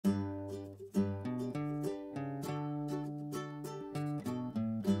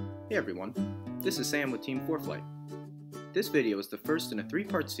Hey everyone, this is Sam with Team ForeFlight. This video is the first in a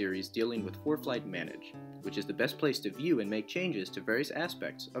three-part series dealing with ForeFlight Manage, which is the best place to view and make changes to various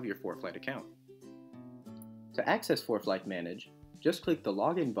aspects of your ForeFlight account. To access ForeFlight Manage, just click the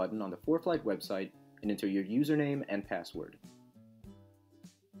Login button on the ForeFlight website and enter your username and password.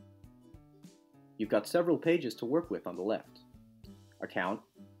 You've got several pages to work with on the left: Account,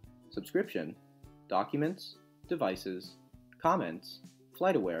 Subscription, Documents, Devices, Comments,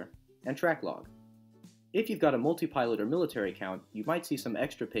 FlightAware, and Track Log. If you've got a multi-pilot or military account, you might see some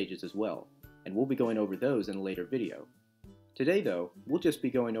extra pages as well, and we'll be going over those in a later video. Today though, we'll just be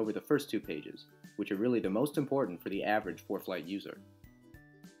going over the first two pages, which are really the most important for the average ForeFlight user.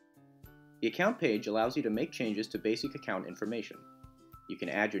 The account page allows you to make changes to basic account information. You can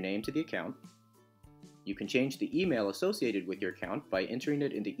add your name to the account. You can change the email associated with your account by entering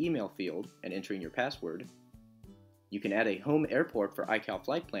it in the email field and entering your password. You can add a home airport for iCal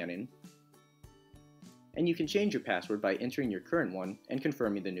flight planning, and you can change your password by entering your current one and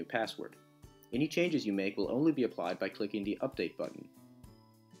confirming the new password. Any changes you make will only be applied by clicking the Update button.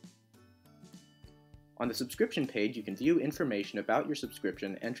 On the subscription page, you can view information about your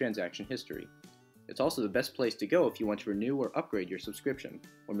subscription and transaction history. It's also the best place to go if you want to renew or upgrade your subscription,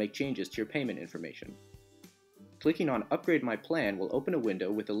 or make changes to your payment information. Clicking on Upgrade My Plan will open a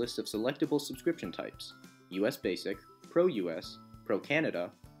window with a list of selectable subscription types: US Basic, Pro US, Pro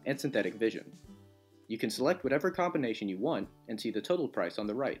Canada, and Synthetic Vision. You can select whatever combination you want and see the total price on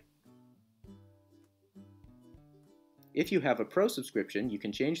the right. If you have a Pro subscription, you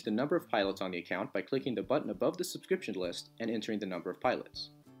can change the number of pilots on the account by clicking the button above the subscription list and entering the number of pilots.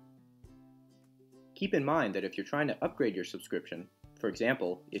 Keep in mind that if you're trying to upgrade your subscription, for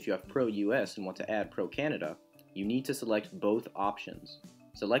example, if you have Pro US and want to add Pro Canada, you need to select both options.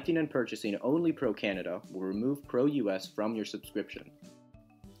 Selecting and purchasing only Pro Canada will remove Pro US from your subscription.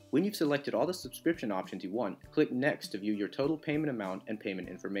 When you've selected all the subscription options you want, click Next to view your total payment amount and payment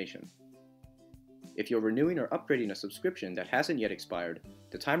information. If you're renewing or upgrading a subscription that hasn't yet expired,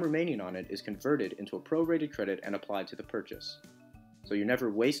 the time remaining on it is converted into a prorated credit and applied to the purchase. So you're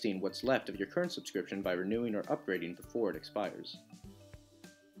never wasting what's left of your current subscription by renewing or upgrading before it expires.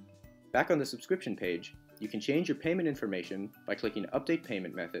 Back on the subscription page, you can change your payment information by clicking Update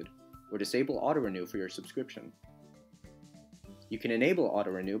Payment Method or disable auto-renew for your subscription. You can enable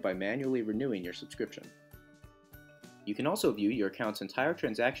auto-renew by manually renewing your subscription. You can also view your account's entire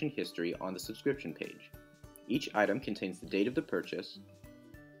transaction history on the subscription page. Each item contains the date of the purchase,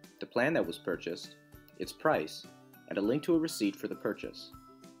 the plan that was purchased, its price, and a link to a receipt for the purchase.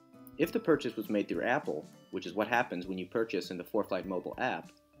 If the purchase was made through Apple, which is what happens when you purchase in the ForeFlight mobile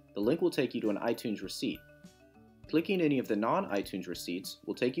app, the link will take you to an iTunes receipt. Clicking any of the non-iTunes receipts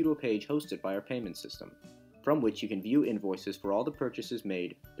will take you to a page hosted by our payment system, from which you can view invoices for all the purchases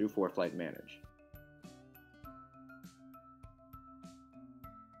made through ForeFlight Manage.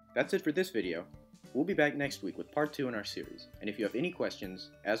 That's it for this video. We'll be back next week with part 2 in our series, and if you have any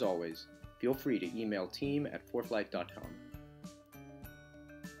questions, as always, feel free to email team@foreflight.com.